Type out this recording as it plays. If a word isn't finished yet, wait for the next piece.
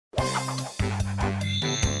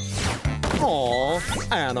Aw,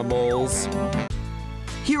 animals.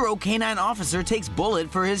 Hero K-9 officer takes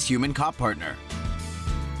bullet for his human cop partner.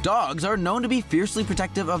 Dogs are known to be fiercely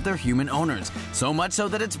protective of their human owners, so much so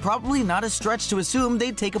that it's probably not a stretch to assume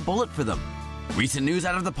they'd take a bullet for them. Recent news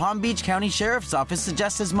out of the Palm Beach County Sheriff's Office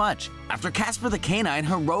suggests as much, after Casper the K-9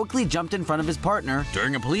 heroically jumped in front of his partner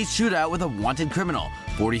during a police shootout with a wanted criminal,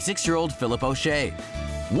 46-year-old Philip O'Shea.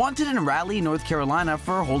 Wanted in Raleigh, North Carolina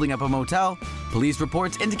for holding up a motel, police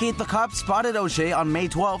reports indicate the cops spotted O'Shea on May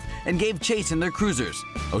 12th and gave chase in their cruisers.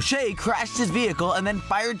 O'Shea crashed his vehicle and then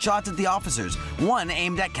fired shots at the officers, one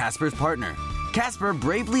aimed at Casper's partner. Casper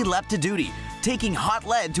bravely leapt to duty, taking hot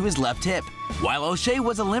lead to his left hip. While O'Shea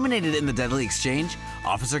was eliminated in the deadly exchange,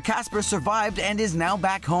 Officer Casper survived and is now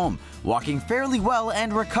back home, walking fairly well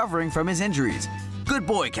and recovering from his injuries. Good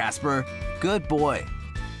boy, Casper. Good boy.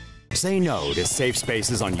 Say no to safe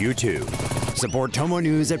spaces on YouTube. Support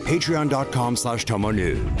TomoNews at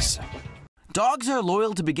patreon.com/TomoNews. Dogs are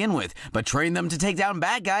loyal to begin with, but train them to take down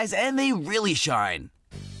bad guys and they really shine.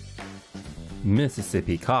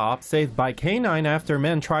 Mississippi cop saved by K-9 after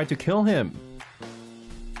men tried to kill him.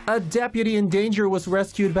 A deputy in danger was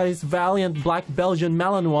rescued by his valiant black Belgian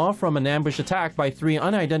Malinois from an ambush attack by 3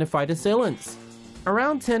 unidentified assailants.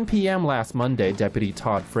 Around 10 p.m. last Monday, Deputy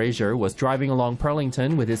Todd Frazier was driving along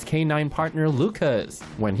Pearlington with his K-9 partner Lucas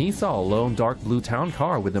when he saw a lone dark blue town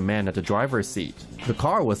car with a man at the driver's seat. The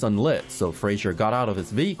car was unlit, so Frazier got out of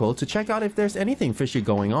his vehicle to check out if there's anything fishy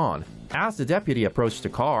going on. As the deputy approached the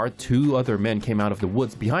car, 2 other men came out of the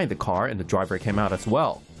woods behind the car and the driver came out as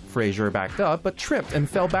well. Frazier backed up but tripped and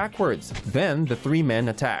fell backwards. Then the 3 men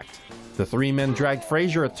attacked. The 3 men dragged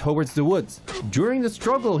Frazier towards the woods. During the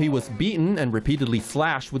struggle, he was beaten and repeatedly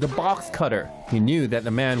slashed with a box cutter. He knew that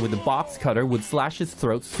the man with the box cutter would slash his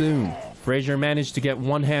throat soon. Frazier managed to get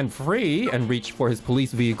one hand free and reached for his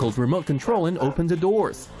police vehicle's remote control and opened the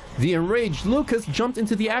doors. The enraged Lucas jumped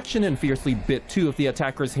into the action and fiercely bit 2 of the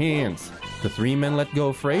attacker's hands. The 3 men let go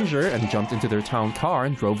of Frazier and jumped into their town car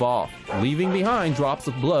and drove off, leaving behind drops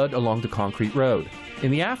of blood along the concrete road. In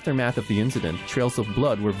the aftermath of the incident, trails of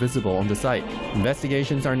blood were visible on the site.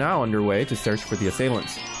 Investigations are now underway to search for the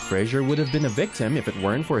assailants. Frazier would have been a victim if it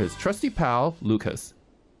weren't for his trusty pal, Lucas.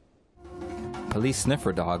 Police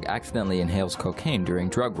sniffer dog accidentally inhales cocaine during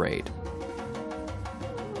drug raid.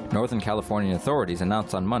 Northern California authorities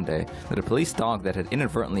announced on Monday that a police dog that had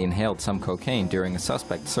inadvertently inhaled some cocaine during a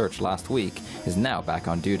suspect search last week is now back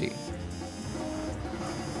on duty.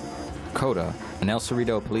 Coda, an El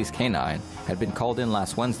Cerrito police K-9, had been called in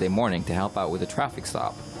last Wednesday morning to help out with a traffic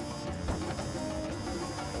stop.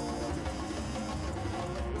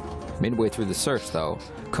 Midway through the search, though,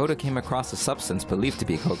 Coda came across a substance believed to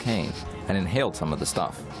be cocaine and inhaled some of the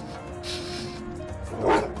stuff.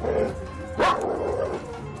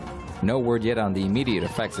 No word yet on the immediate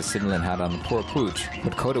effects the stimulant had on the poor pooch,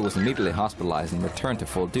 but Coda was immediately hospitalized and returned to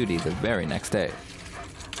full duty the very next day.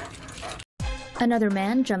 Another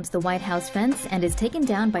man jumps the White House fence and is taken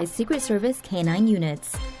down by Secret Service K-9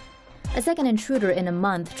 units. A second intruder in a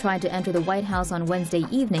month tried to enter the White House on Wednesday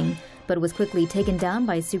evening, but was quickly taken down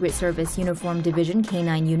by Secret Service Uniform Division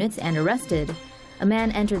K-9 units and arrested. A man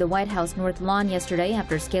entered the White House North Lawn yesterday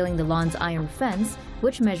after scaling the lawn's iron fence,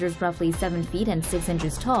 which measures roughly 7 feet and 6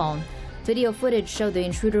 inches tall. Video footage showed the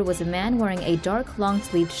intruder was a man wearing a dark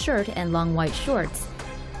long-sleeved shirt and long white shorts.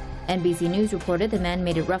 NBC News reported the man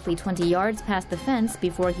made it roughly 20 yards past the fence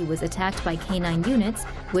before he was attacked by K-9 units,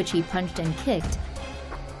 which he punched and kicked.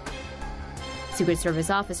 Secret Service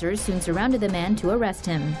officers soon surrounded the man to arrest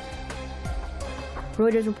him.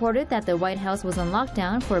 Reuters reported that the White House was on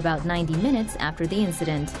lockdown for about 90 minutes after the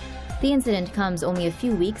incident. The incident comes only a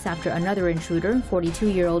few weeks after another intruder,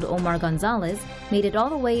 42-year-old Omar Gonzalez, made it all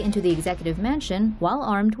the way into the executive mansion while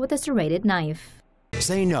armed with a serrated knife.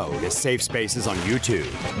 Say no to safe spaces on YouTube.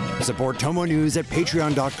 Support TomoNews at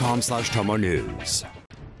patreon.com/TomoNews.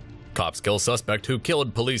 Cops kill suspect who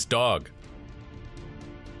killed police dog.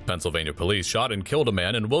 Pennsylvania police shot and killed a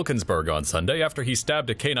man in Wilkinsburg on Sunday after he stabbed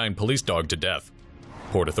a K-9 police dog to death.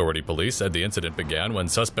 Port Authority police said the incident began when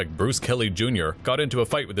suspect Bruce Kelly Jr. got into a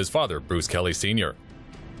fight with his father, Bruce Kelly Sr.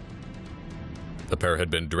 The pair had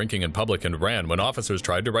been drinking in public and ran when officers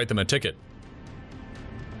tried to write them a ticket.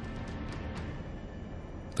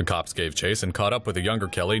 The cops gave chase and caught up with the younger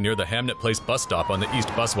Kelly near the Hamnet Place bus stop on the East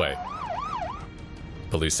Busway.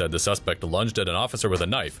 Police said the suspect lunged at an officer with a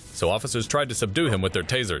knife, so officers tried to subdue him with their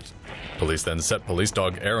tasers. Police then set police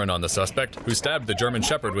dog Aaron on the suspect, who stabbed the German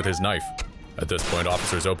Shepherd with his knife. At this point,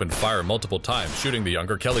 officers opened fire multiple times, shooting the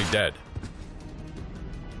younger Kelly dead.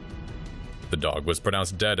 The dog was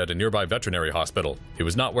pronounced dead at a nearby veterinary hospital. He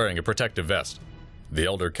was not wearing a protective vest. The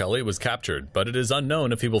elder Kelly was captured, but it is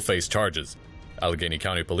unknown if he will face charges. Allegheny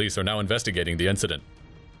County Police are now investigating the incident.